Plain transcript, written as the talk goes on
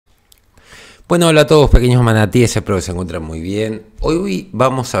Bueno, hola a todos pequeños manatíes, espero que se encuentren muy bien. Hoy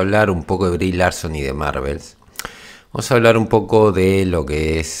vamos a hablar un poco de Brie Larson y de Marvels. Vamos a hablar un poco de lo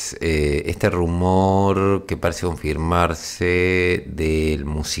que es este rumor que parece confirmarse del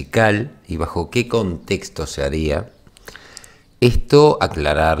musical y bajo qué contexto se haría. Esto,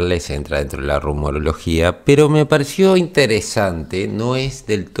 aclararles, entra dentro de la rumorología, pero me pareció interesante, no es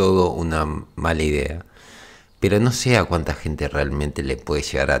del todo una mala idea, pero no sé a cuánta gente realmente le puede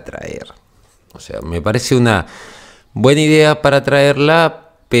llegar a atraer. O sea, me parece una buena idea para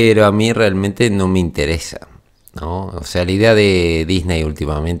traerla, pero a mí realmente no me interesa, ¿no? O sea, la idea de Disney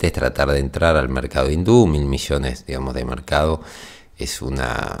últimamente es tratar de entrar al mercado hindú, 1.000 millones, digamos, de mercado. Es un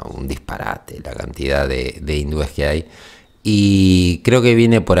disparate la cantidad de hindúes que hay. Y creo que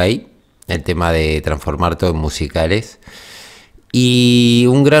viene por ahí el tema de transformar todo en musicales. Y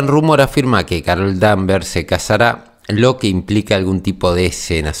un gran rumor afirma que Carol Danvers se casará, lo que implica algún tipo de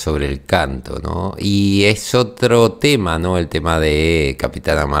escena sobre el canto, ¿no? Y es otro tema, ¿no? El tema de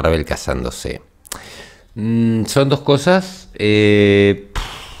Capitana Marvel casándose. Son dos cosas.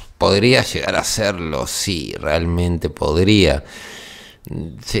 Podría llegar a serlo, sí, realmente podría.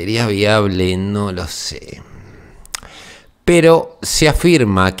 ¿Sería viable? No lo sé. Pero se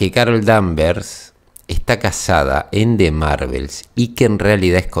afirma que Carol Danvers está casada en The Marvels y que en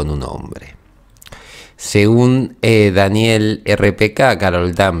realidad es con un hombre. Según Daniel RPK,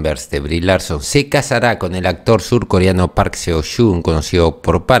 Carol Danvers de Brie Larson se casará con el actor surcoreano Park Seo-joon, conocido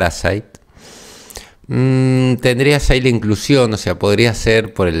por Parasite. Tendrías ahí la inclusión, o sea, podría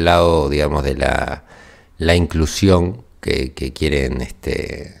ser por el lado, digamos, de la inclusión que quieren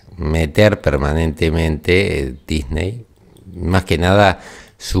meter permanentemente Disney. Más que nada,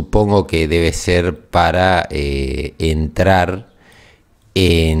 supongo que debe ser para entrar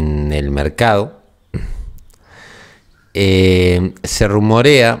en el mercado. Se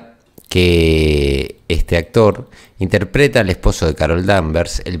rumorea que este actor interpreta al esposo de Carol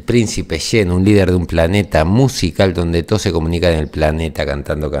Danvers, el príncipe Yen, un líder de un planeta musical donde todos se comunican en el planeta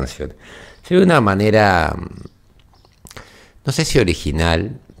cantando canciones. Sería una manera, no sé si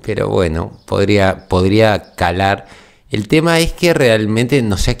original, pero bueno, podría calar. El tema es que realmente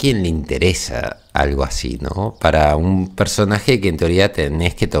no sé a quién le interesa algo así, ¿no? Para un personaje que en teoría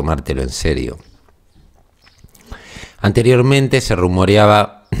tenés que tomártelo en serio. Anteriormente se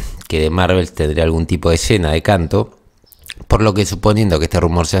rumoreaba que de Marvel tendría algún tipo de escena de canto, por lo que, suponiendo que este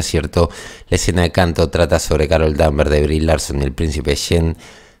rumor sea cierto, la escena de canto trata sobre Carol Danvers de Brie Larson y el príncipe Yen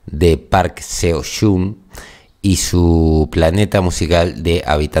de Park Seo-joon y su planeta musical de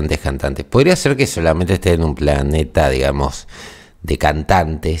habitantes cantantes. Podría ser que solamente esté en un planeta, digamos, de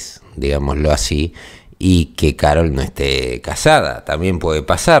cantantes, digámoslo así, y que Carol no esté casada. También puede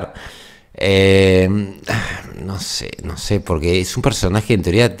pasar. No sé, porque es un personaje que en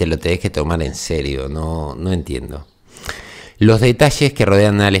teoría te lo tenés que tomar en serio, no entiendo. Los detalles que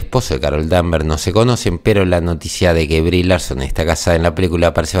rodean al esposo de Carol Danvers no se conocen, pero la noticia de que Brie Larson está casada en la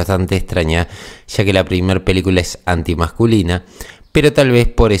película parece bastante extraña, ya que la primera película es antimasculina, pero tal vez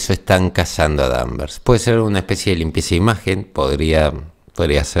por eso están casando a Danvers. Puede ser una especie de limpieza de imagen, podría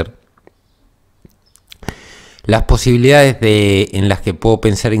ser. Las posibilidades en las que puedo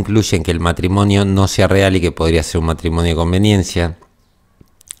pensar incluyen que el matrimonio no sea real y que podría ser un matrimonio de conveniencia,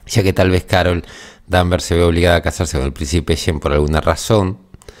 ya que tal vez Carol Danvers se ve obligada a casarse con el príncipe Yen por alguna razón.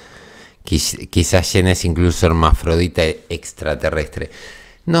 Quizás Yen es incluso hermafrodita extraterrestre.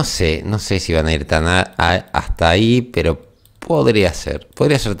 No sé si van a ir tan hasta ahí, pero podría ser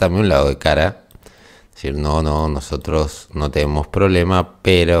también un lado de cara. Es decir, no, nosotros no tenemos problema,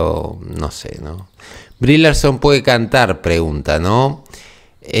 pero no sé, ¿no? Brie Larson puede cantar, pregunta, ¿no?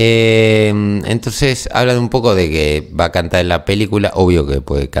 Entonces hablan un poco de que va a cantar en la película. Obvio que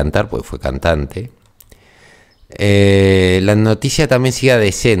puede cantar, porque fue cantante. La noticia también sigue a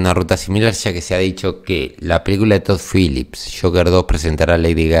DC en una ruta similar, ya que se ha dicho que la película de Todd Phillips, Joker 2, presentará a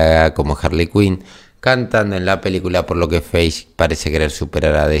Lady Gaga como Harley Quinn cantando en la película, por lo que Feige parece querer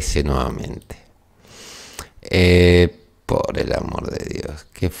superar a DC nuevamente. Por el amor de Dios,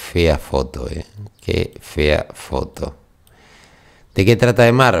 qué fea foto, qué fea foto. ¿De qué trata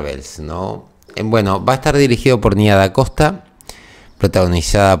de Marvels, no? Bueno, va a estar dirigido por Nia Da Costa,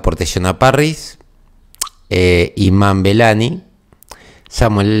 protagonizada por Teyonah Parris, Iman Belani,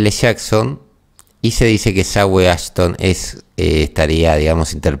 Samuel L. Jackson, y se dice que Sawe Ashton estaría,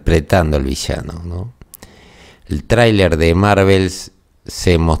 digamos, interpretando al villano, ¿no? El tráiler de Marvels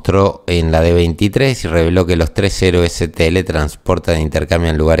se mostró en la D23 y reveló que los tres héroes se teletransportan e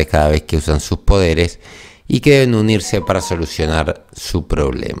intercambian lugares cada vez que usan sus poderes y que deben unirse para solucionar su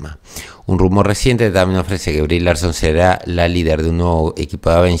problema. Un rumor reciente también ofrece que Brie Larson será la líder de un nuevo equipo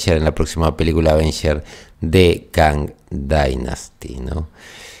de Avengers en la próxima película Avengers de Kang Dynasty, ¿no?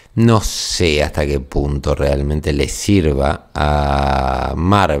 No sé hasta qué punto realmente le sirva a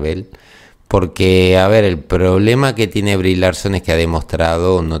Marvel, porque, a ver, el problema que tiene Brie Larson es que ha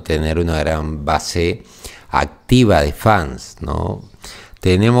demostrado no tener una gran base activa de fans, ¿no?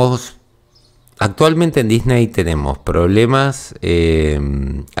 Actualmente en Disney tenemos problemas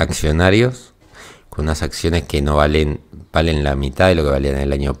accionarios, con unas acciones que no valen la mitad de lo que valían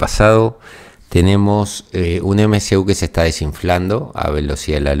el año pasado. Tenemos un MCU que se está desinflando a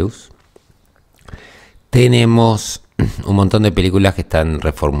velocidad de la luz. Tenemos un montón de películas que están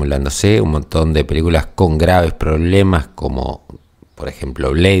reformulándose, un montón de películas con graves problemas, como por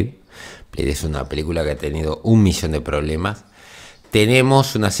ejemplo Blade. Blade es una película que ha tenido 1 millón de problemas.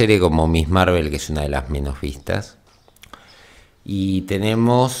 Tenemos una serie como Miss Marvel, que es una de las menos vistas. Y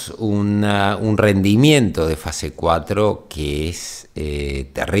tenemos un rendimiento de fase 4 que es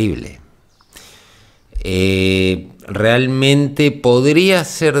terrible. Realmente podría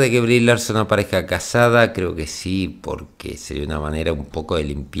ser de que Brie Larson aparezca casada, creo que sí, porque sería una manera un poco de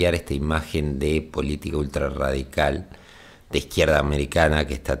limpiar esta imagen de política ultra radical de izquierda americana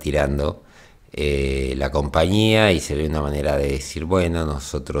que está tirando la compañía, y sería una manera de decir, bueno,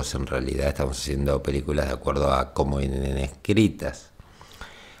 nosotros en realidad estamos haciendo películas de acuerdo a cómo vienen escritas.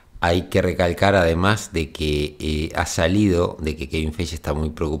 Hay que recalcar además de que ha salido de que Kevin Feige está muy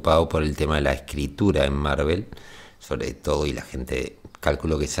preocupado por el tema de la escritura en Marvel, sobre todo, y la gente,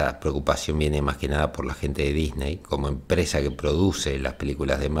 calculo que esa preocupación viene más que nada por la gente de Disney, como empresa que produce las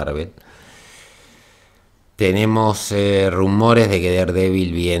películas de Marvel. Tenemos rumores de que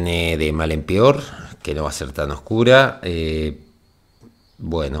Daredevil viene de mal en peor, que no va a ser tan oscura.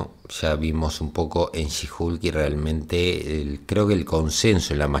 Bueno, ya vimos un poco en She-Hulk y realmente creo que el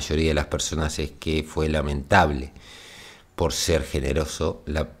consenso en la mayoría de las personas es que fue lamentable, por ser generoso,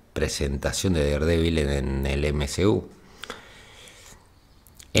 la presentación de Daredevil en el MCU.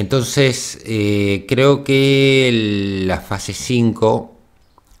 Entonces, creo que la fase 5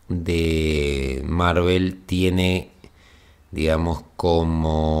 de Marvel tiene, digamos,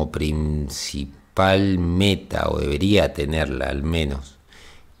 como principal meta, o debería tenerla al menos,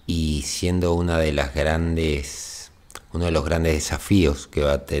 y siendo uno de los grandes desafíos que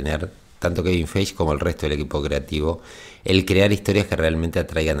va a tener tanto Kevin Feige como el resto del equipo creativo, el crear historias que realmente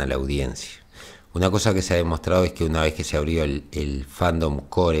atraigan a la audiencia. Una cosa que se ha demostrado es que una vez que se abrió el fandom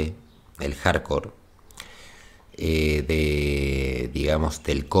core, el hardcore, digamos,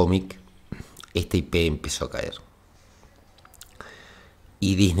 del cómic, esta IP empezó a caer.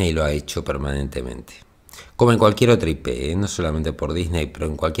 Y Disney lo ha hecho permanentemente. Como en cualquier otra IP, no solamente por Disney, pero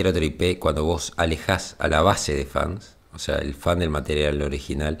en cualquier otra IP, cuando vos alejás a la base de fans, o sea, el fan del material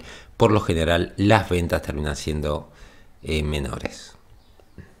original, por lo general las ventas terminan siendo menores.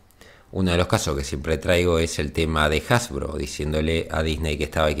 Uno de los casos que siempre traigo es el tema de Hasbro, diciéndole a Disney que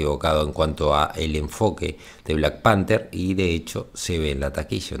estaba equivocado en cuanto a el enfoque de Black Panther, y de hecho se ve en la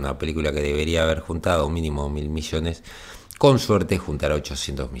taquilla, una película que debería haber juntado un mínimo 1.000 millones, con suerte juntará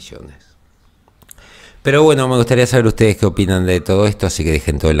 800 millones. Pero bueno, me gustaría saber ustedes qué opinan de todo esto, así que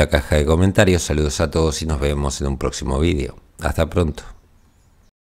dejen todo en la caja de comentarios. Saludos a todos y nos vemos en un próximo vídeo. Hasta pronto.